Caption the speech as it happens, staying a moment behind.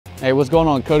Hey, what's going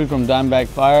on? Cody from Diamondback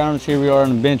Firearms. Here we are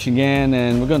on the bench again,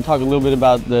 and we're going to talk a little bit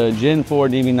about the Gen 4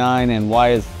 DB9 and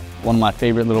why it's one of my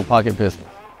favorite little pocket pistols.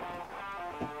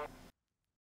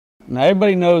 Now,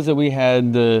 everybody knows that we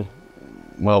had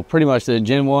pretty much the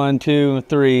Gen 1, 2,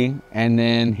 3, and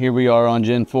then here we are on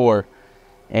Gen 4.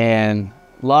 And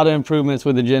a lot of improvements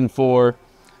with the Gen 4.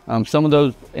 Some of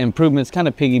those improvements kind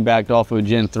of piggybacked off of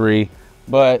Gen 3,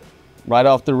 but right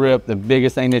off the rip, the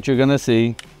biggest thing that you're going to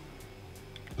see,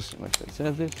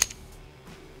 right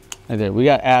there, we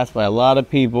got asked by a lot of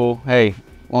people, hey,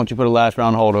 why don't you put a last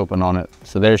round hold open on it?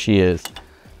 So there she is.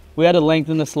 We had to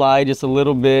lengthen the slide just a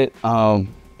little bit.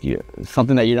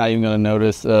 Something that you're not even going to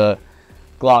notice,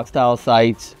 Glock style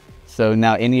sights. So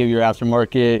now any of your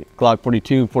aftermarket Glock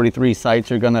 42, 43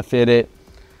 sights are going to fit it.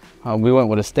 We went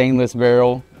with a stainless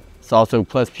barrel. It's also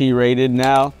plus P rated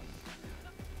now.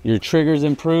 Your trigger's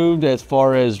improved as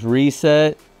far as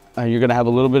reset. You're going to have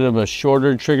a little bit of a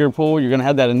shorter trigger pull. You're going to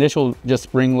have that initial just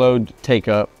spring load take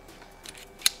up,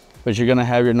 but you're going to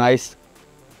have your nice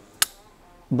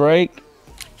break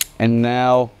and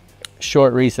now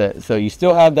short reset. So you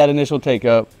still have that initial take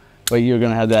up, but you're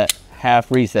going to have that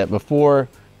half reset. Before,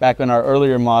 back in our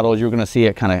earlier models, you're going to see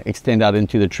it kind of extend out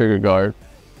into the trigger guard.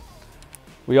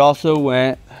 We also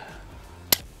went,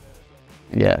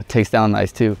 yeah, it takes down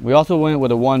nice too. We also went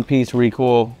with a one-piece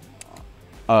recoil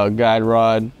guide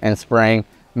rod and spring.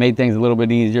 Made things a little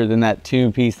bit easier than that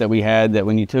two-piece that we had, that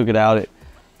when you took it out,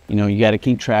 you got to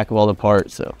keep track of all the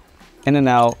parts. So in and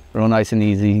out, real nice and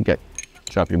easy. You got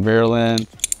drop your barrel in,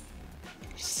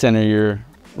 center your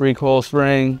recoil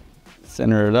spring,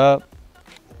 center it up,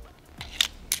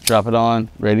 drop it on,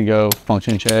 ready to go,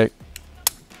 function check,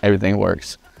 everything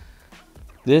works.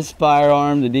 This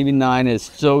firearm, the DB9, is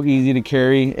so easy to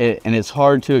carry, and it's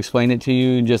hard to explain it to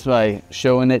you just by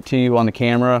showing it to you on the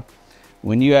camera.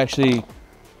 When you actually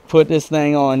put this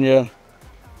thing on you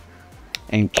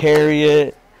and carry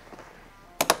it,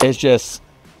 it's just,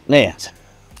 man,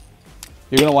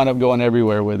 you're gonna wind up going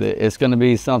everywhere with it. It's gonna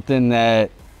be something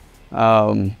that,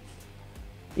 even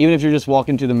if you're just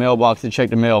walking to the mailbox to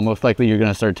check the mail, most likely you're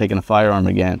gonna start taking a firearm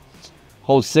again.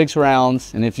 Holds 6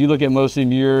 rounds, and if you look at most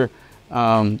of your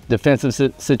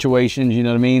defensive situations, you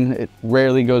know what I mean, it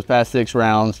rarely goes past 6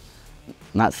 rounds. I'm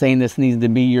not saying this needs to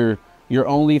be your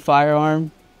only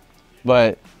firearm,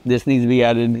 but this needs to be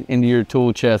added into your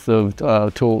tool chest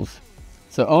of tools.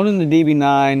 So owning the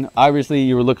DB9, obviously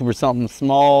you were looking for something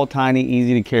small, tiny,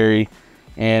 easy to carry,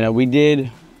 and we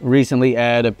did recently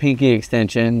add a pinky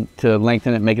extension to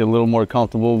lengthen it, make it a little more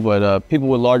comfortable. But people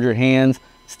with larger hands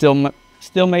still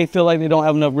may feel like they don't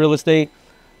have enough real estate.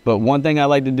 But one thing I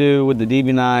like to do with the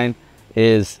DB9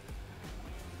 is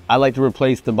I like to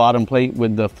replace the bottom plate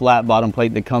with the flat bottom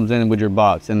plate that comes in with your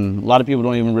box. And a lot of people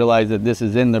don't even realize that this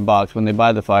is in their box when they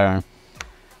buy the firearm.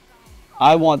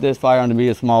 I want this firearm to be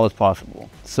as small as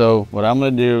possible. So what I'm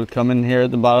going to do, come in here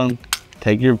at the bottom,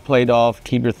 take your plate off,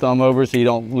 keep your thumb over so you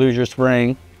don't lose your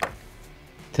spring.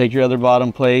 Take your other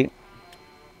bottom plate,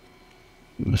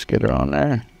 let's get her on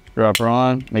there, drop her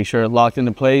on, make sure it's locked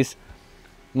into place.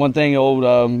 One thing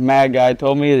old mag guy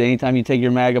told me is anytime you take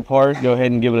your mag apart, go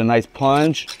ahead and give it a nice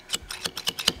plunge.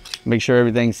 Make sure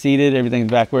everything's seated, everything's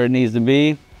back where it needs to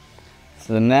be.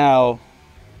 So now,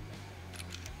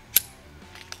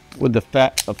 with a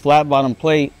flat bottom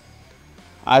plate,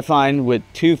 I find with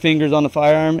 2 fingers on the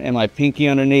firearm and my pinky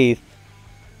underneath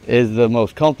is the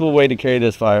most comfortable way to carry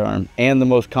this firearm and the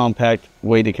most compact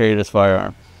way to carry this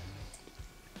firearm.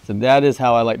 So that is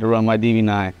how I like to run my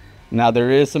DB9. Now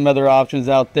there is some other options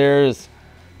out there.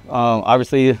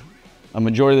 Obviously a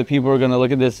majority of the people are going to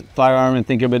look at this firearm and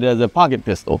think of it as a pocket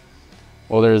pistol.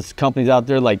 Well, there's companies out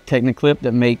there like Techniclip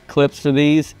that make clips for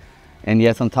these. And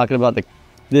yes, I'm talking about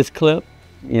this clip,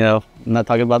 I'm not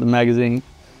talking about the magazine.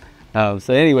 So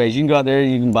anyways, you can go out there,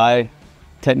 you can buy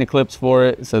Techniclips for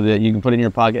it so that you can put it in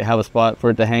your pocket, have a spot for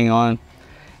it to hang on.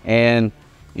 And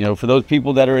for those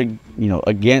people that are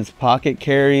against pocket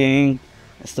carrying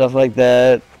and stuff like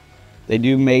that, they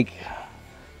do make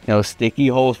sticky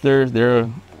holsters. They're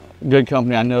a good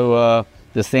company. I know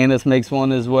DeSantis makes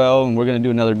one as well, and we're going to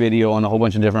do another video on a whole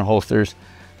bunch of different holsters.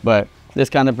 But this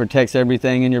kind of protects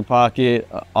everything in your pocket,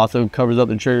 also covers up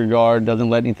the trigger guard, doesn't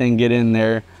let anything get in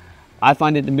there. I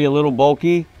find it to be a little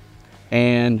bulky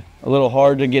and a little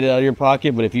hard to get it out of your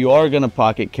pocket, but if you are going to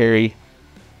pocket carry,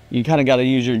 you kind of got to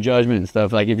use your judgment and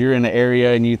stuff. Like if you're in an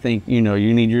area and you think you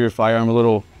need your firearm a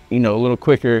little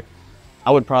quicker, I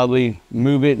would probably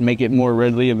move it and make it more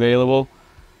readily available.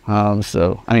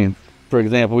 So I mean, for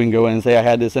example, we can go in and say I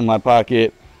had this in my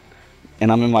pocket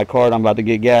and I'm in my car and I'm about to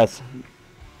get gas.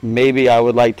 Maybe I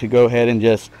would like to go ahead and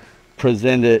just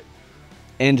present it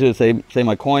into say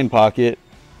my coin pocket,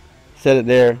 set it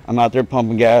there, I'm out there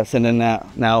pumping gas, and then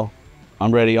now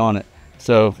I'm ready on it.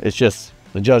 So it's just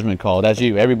the judgment call. That's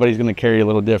you. Everybody's going to carry a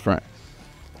little different.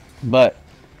 But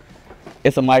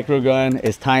it's a micro gun.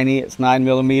 It's tiny. It's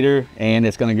 9mm, and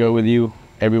it's going to go with you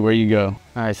everywhere you go.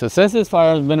 All right, so since this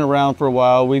firearm's been around for a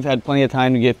while, we've had plenty of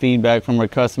time to get feedback from our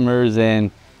customers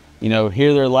and, you know,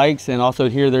 hear their likes and also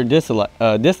hear their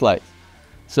dislikes.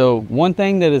 So one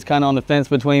thing that is kind of on the fence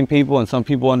between people, and some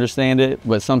people understand it,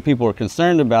 but some people are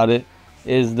concerned about it,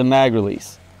 is the mag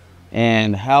release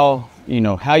and how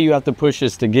you have to push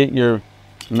this to get your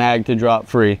mag to drop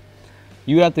free.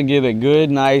 You have to give a good,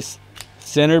 nice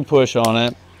centered push on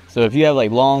it. So if you have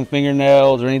like long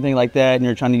fingernails or anything like that, and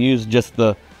you're trying to use just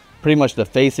pretty much the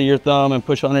face of your thumb and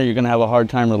push on there, you're gonna have a hard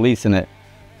time releasing it.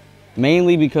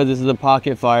 Mainly because this is a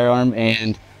pocket firearm,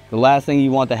 and the last thing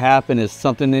you want to happen is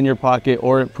something in your pocket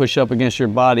or it push up against your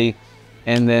body,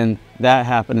 and then that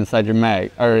happen inside your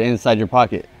mag or inside your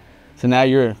pocket. So now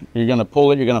you're gonna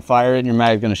pull it, you're gonna fire it, and your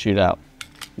mag's gonna shoot out.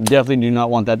 Definitely do not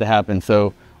want that to happen.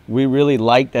 So we really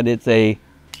like that it's a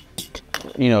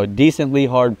decently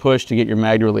hard push to get your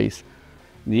mag release.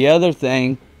 The other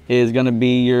thing is gonna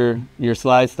be your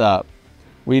slide stop.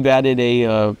 We've added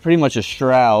pretty much a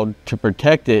shroud to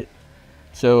protect it.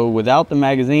 So without the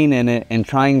magazine in it and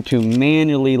trying to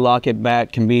manually lock it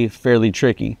back can be fairly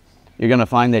tricky. You're gonna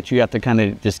find that you have to kind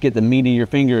of just get the meat of your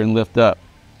finger and lift up.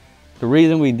 The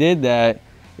reason we did that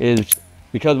is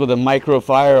because with a micro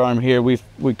firearm here, we've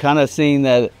kind of seen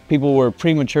that people were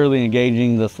prematurely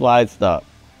engaging the slide stop.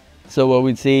 So what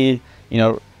we'd see,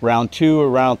 round 2 or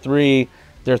round 3,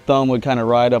 their thumb would kind of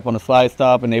ride up on the slide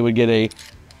stop and they would get a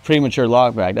premature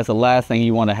lockback. That's the last thing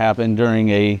you want to happen during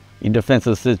a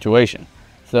defensive situation.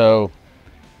 So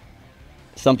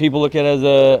some people look at it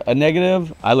as a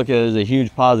negative. I look at it as a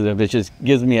huge positive. It just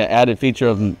gives me an added feature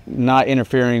of not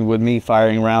interfering with me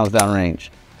firing rounds downrange.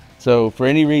 So for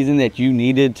any reason that you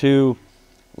needed to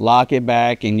lock it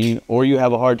back or you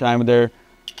have a hard time with their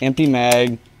empty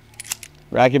mag,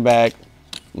 rack it back,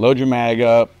 load your mag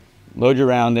up, load your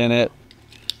round in it.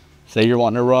 Say you're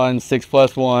wanting to run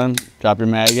 6+1, drop your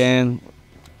mag in,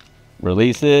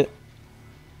 release it,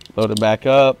 load it back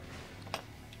up.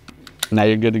 Now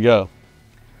you're good to go.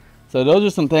 So those are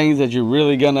some things that you're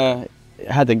really gonna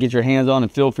have to get your hands on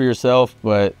and feel for yourself,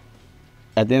 but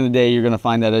at the end of the day, you're gonna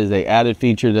find that as an added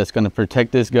feature that's gonna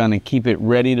protect this gun and keep it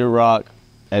ready to rock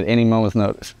at any moment's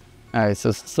notice. All right,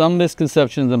 so some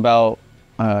misconceptions about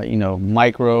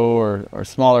micro or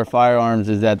smaller firearms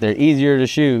is that they're easier to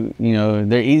shoot,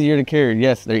 they're easier to carry.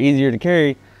 Yes, they're easier to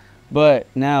carry, but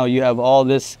now you have all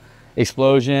this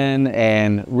explosion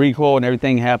and recoil and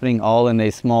everything happening all in a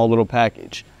small little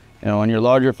package. On your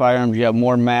larger firearms, you have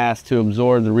more mass to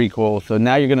absorb the recoil. So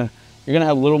now you're gonna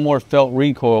have a little more felt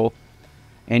recoil,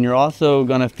 and you're also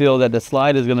gonna feel that the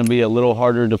slide is gonna be a little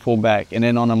harder to pull back. And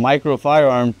then on a micro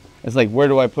firearm, it's like, where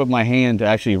do I put my hand to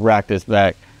actually rack this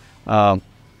back?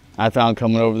 I found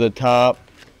coming over the top,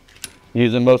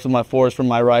 using most of my force from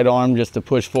my right arm just to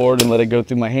push forward and let it go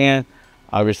through my hand.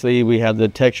 Obviously, we have the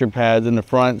texture pads in the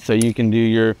front, so you can do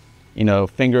your,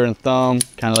 finger and thumb,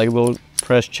 kind of like a little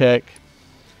press check.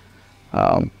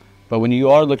 But when you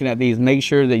are looking at these, make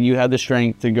sure that you have the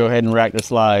strength to go ahead and rack the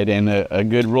slide. And a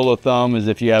good rule of thumb is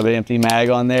if you have an empty mag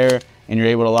on there and you're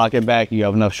able to lock it back, you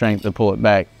have enough strength to pull it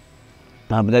back.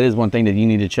 But that is one thing that you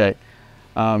need to check.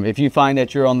 If you find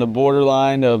that you're on the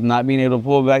borderline of not being able to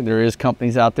pull it back, there is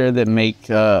companies out there that make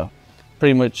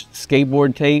pretty much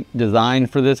skateboard tape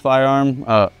designed for this firearm.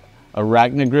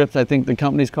 Arachnogrips, I think the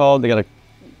company's called. They got a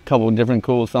couple of different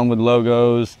cool, some with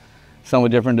logos, some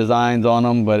with different designs on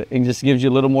them, but it just gives you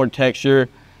a little more texture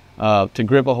to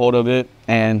grip a hold of it.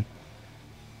 And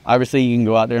obviously you can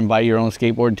go out there and buy your own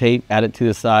skateboard tape, add it to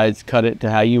the sides, cut it to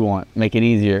how you want, make it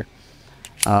easier.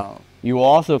 You will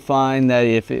also find that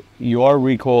if you are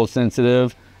recoil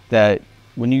sensitive, that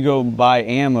when you go buy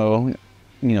ammo,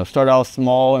 start out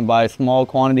small and buy small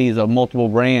quantities of multiple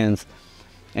brands,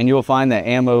 and you'll find that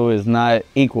ammo is not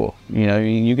equal.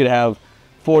 You could have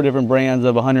 4 different brands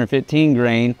of 115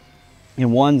 grain,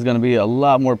 and one's going to be a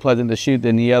lot more pleasant to shoot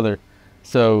than the other.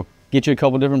 So get you a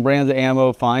couple different brands of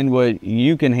ammo, find what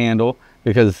you can handle,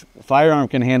 because firearm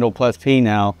can handle plus P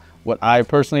now. What I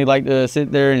personally like to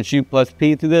sit there and shoot plus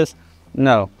P through this,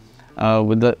 no.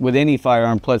 With any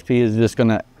firearm, plus P is just going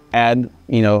to add,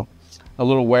 a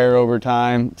little wear over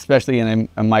time, especially in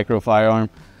a micro firearm.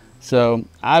 So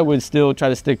I would still try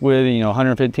to stick with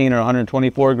 115 or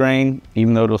 124 grain,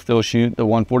 even though it'll still shoot the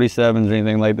 147s or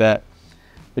anything like that.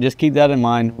 But just keep that in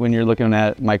mind when you're looking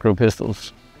at micro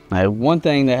pistols. One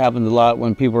thing that happens a lot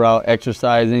when people are out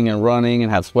exercising and running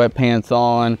and have sweatpants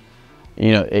on,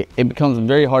 you know, it becomes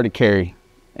very hard to carry.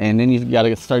 And then you've got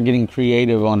to start getting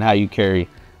creative on how you carry.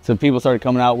 So people started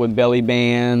coming out with belly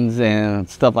bands and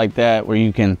stuff like that where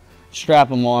you can strap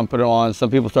them on, put it on. Some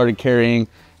people started carrying,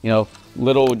 you know,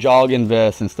 little jogging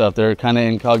vests and stuff. They're kind of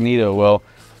incognito. Well,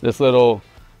 this little,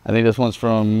 I think this one's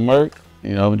from Merc,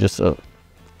 you know, just a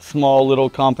small little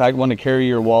compact one to carry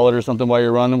your wallet or something while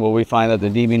you're running. Well, we find that the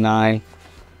DB9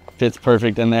 fits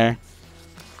perfect in there.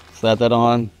 Slap that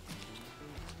on.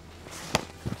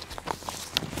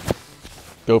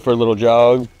 Go for a little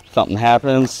jog. Something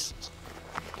happens.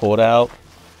 Pull it out.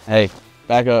 Hey,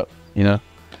 back up, you know.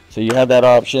 So you have that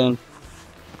option.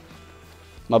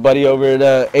 My buddy over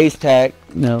at Ace Tac,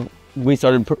 you know, we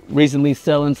started recently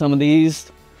selling some of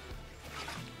these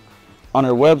on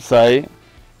our website.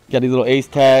 Got these little Ace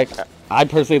Tac. I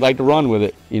personally like to run with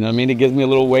it. You know what I mean? It gives me a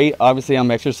little weight. Obviously,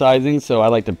 I'm exercising, so I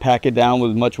like to pack it down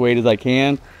with as much weight as I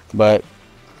can. But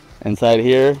inside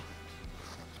here, you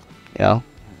know,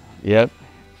 yep.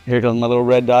 Here comes my little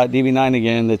red dot DB9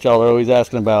 again that y'all are always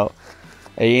asking about.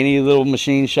 Hey, any little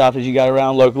machine shop that you got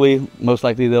around locally, most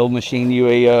likely they'll machine you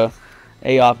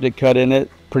a optic cut in it.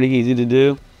 Pretty easy to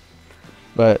do.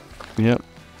 But, yep.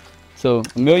 So,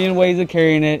 a million ways of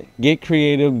carrying it. Get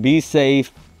creative. Be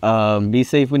safe. Be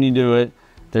safe when you do it.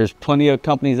 There's plenty of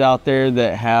companies out there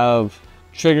that have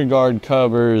trigger guard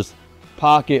covers,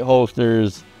 pocket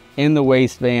holsters, in the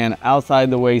waistband,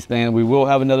 outside the waistband. We will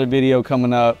have another video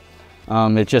coming up.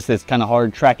 It's kind of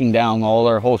hard tracking down all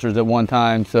our holsters at one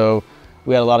time, so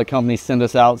we had a lot of companies send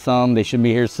us out some. They should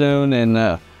be here soon,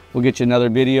 and we'll get you another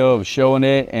video of showing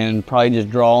it and probably just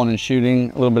drawing and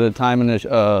shooting a little bit of time in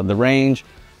the range,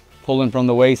 pulling from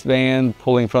the waistband,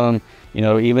 pulling from, you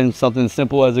know, even something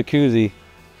simple as a koozie.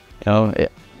 You know,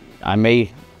 I may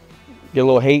get a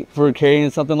little hate for carrying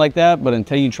something like that, but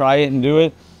until you try it and do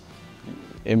it,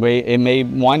 it may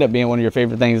wind up being one of your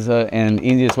favorite things and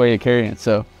easiest way of carrying it.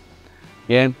 So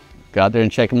again, go out there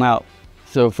and check them out.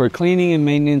 So for cleaning and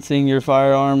maintaining your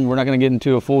firearm, we're not going to get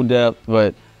into a full depth,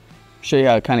 but show you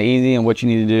how kind of easy and what you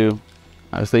need to do.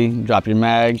 Obviously, drop your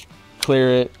mag,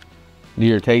 clear it, do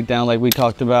your takedown like we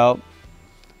talked about.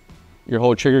 Your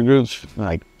whole trigger group's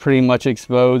like pretty much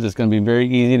exposed. It's going to be very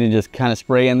easy to just kind of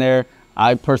spray in there.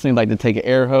 I personally like to take an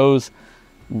air hose,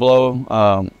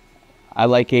 blow. I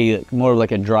like more of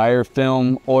like a drier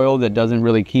film oil that doesn't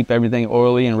really keep everything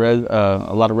oily and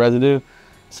a lot of residue.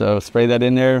 So spray that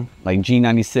in there, like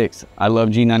G96. I love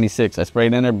G96. I spray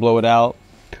it in there, blow it out.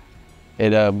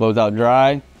 It blows out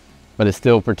dry, but it's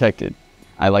still protected.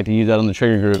 I like to use that on the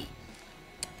trigger group.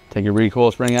 Take your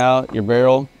recoil spring out, your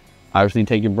barrel. Obviously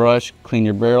take your brush, clean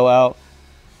your barrel out.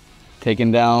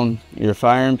 Taking down your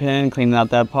firing pin, cleaning out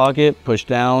that pocket, push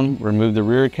down, remove the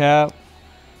rear cap.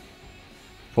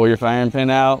 Pull your firing pin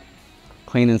out,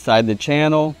 clean inside the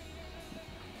channel.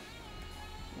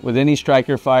 With any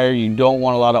striker fire, you don't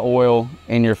want a lot of oil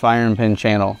in your firing pin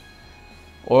channel.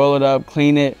 Oil it up,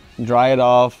 clean it, dry it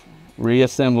off,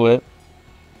 reassemble it,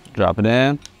 drop it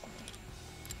in.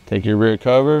 Take your rear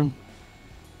cover,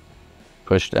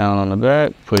 push down on the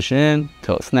back, push in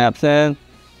till it snaps in.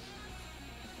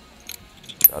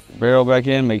 Drop the barrel back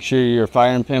in, make sure your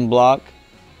firing pin block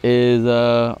is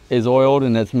oiled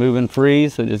and it's moving free.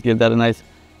 So just give that a nice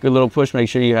good little push. Make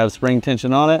sure you have spring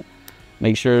tension on it.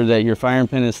 Make sure that your firing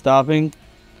pin is stopping.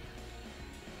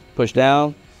 Push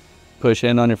down, push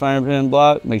in on your firing pin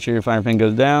block. Make sure your firing pin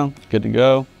goes down. Good to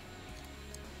go.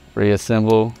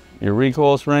 Reassemble your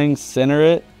recoil spring, center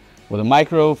it. With a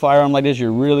micro firearm like this,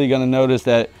 you're really gonna notice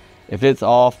that if it's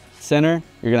off center,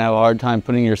 you're gonna have a hard time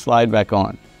putting your slide back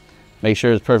on. Make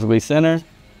sure it's perfectly centered.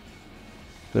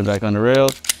 Put it back on the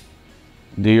rails.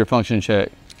 Do your function check.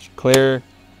 Clear,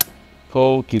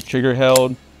 pull, keep trigger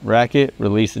held, rack it,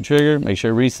 release the trigger, make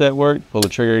sure reset worked, pull the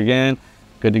trigger again,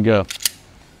 good to go.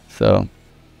 So,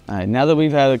 all right, now that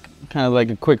we've had kind of like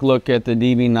a quick look at the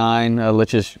DB9,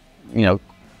 let's just, you know,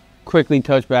 quickly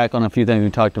touch back on a few things we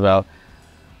talked about.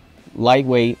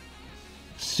 Lightweight,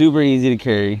 super easy to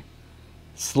carry,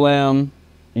 slim,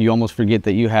 you almost forget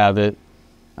that you have it.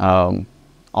 All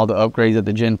the upgrades that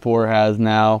the Gen 4 has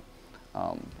now,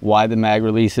 why the mag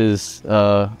releases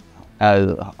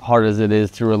as hard as it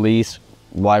is to release,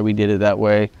 why we did it that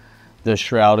way, the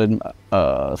shrouded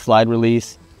slide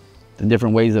release, the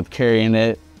different ways of carrying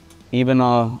it, even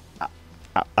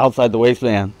outside the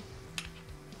waistband.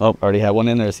 Oh, I already had one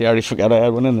in there. See, I already forgot I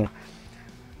had one in there.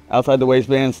 Outside the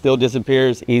waistband, still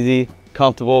disappears, easy,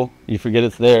 comfortable, you forget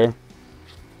it's there.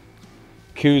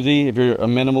 Koozie, if you're a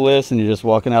minimalist and you're just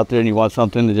walking out there and you want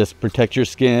something to just protect your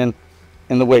skin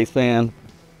in the waistband.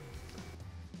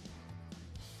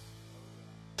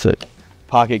 So,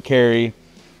 pocket carry,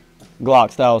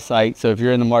 Glock style sight. So if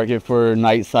you're in the market for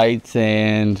night sights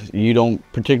and you don't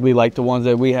particularly like the ones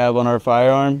that we have on our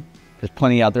firearm, there's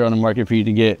plenty out there on the market for you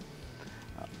to get.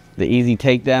 The easy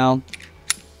takedown,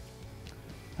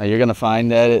 you're gonna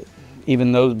find that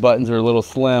even those buttons are a little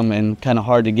slim and kind of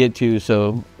hard to get to.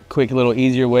 So quick little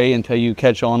easier way until you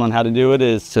catch on how to do it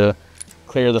is to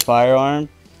clear the firearm.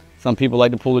 Some people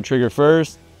like to pull the trigger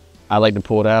first. I like to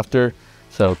pull it after.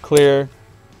 So clear,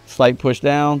 slight push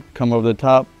down, come over the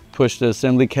top, push the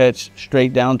assembly catch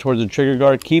straight down towards the trigger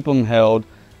guard, keep them held,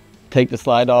 take the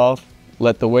slide off,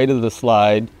 let the weight of the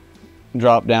slide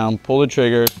drop down, pull the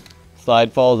trigger,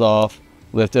 slide falls off,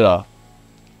 lift it off.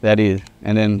 That is,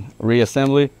 and then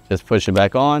reassembly, just push it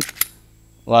back on,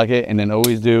 lock it, and then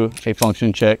always do a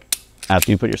function check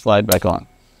after you put your slide back on.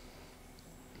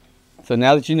 So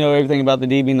now that you know everything about the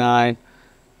DB9,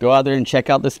 go out there and check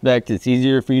out the specs. It's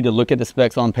easier for you to look at the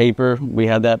specs on paper. We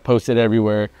have that posted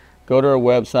everywhere. Go to our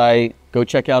website, go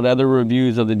check out other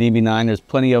reviews of the DB9. There's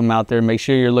plenty of them out there. Make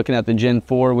sure you're looking at the Gen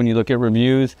 4 when you look at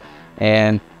reviews.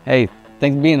 And hey,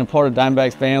 thanks for being a part of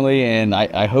Diamondback's family, and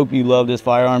I hope you love this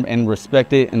firearm and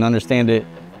respect it and understand it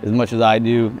as much as I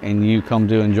do, and you come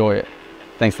to enjoy it.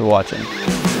 Thanks for watching.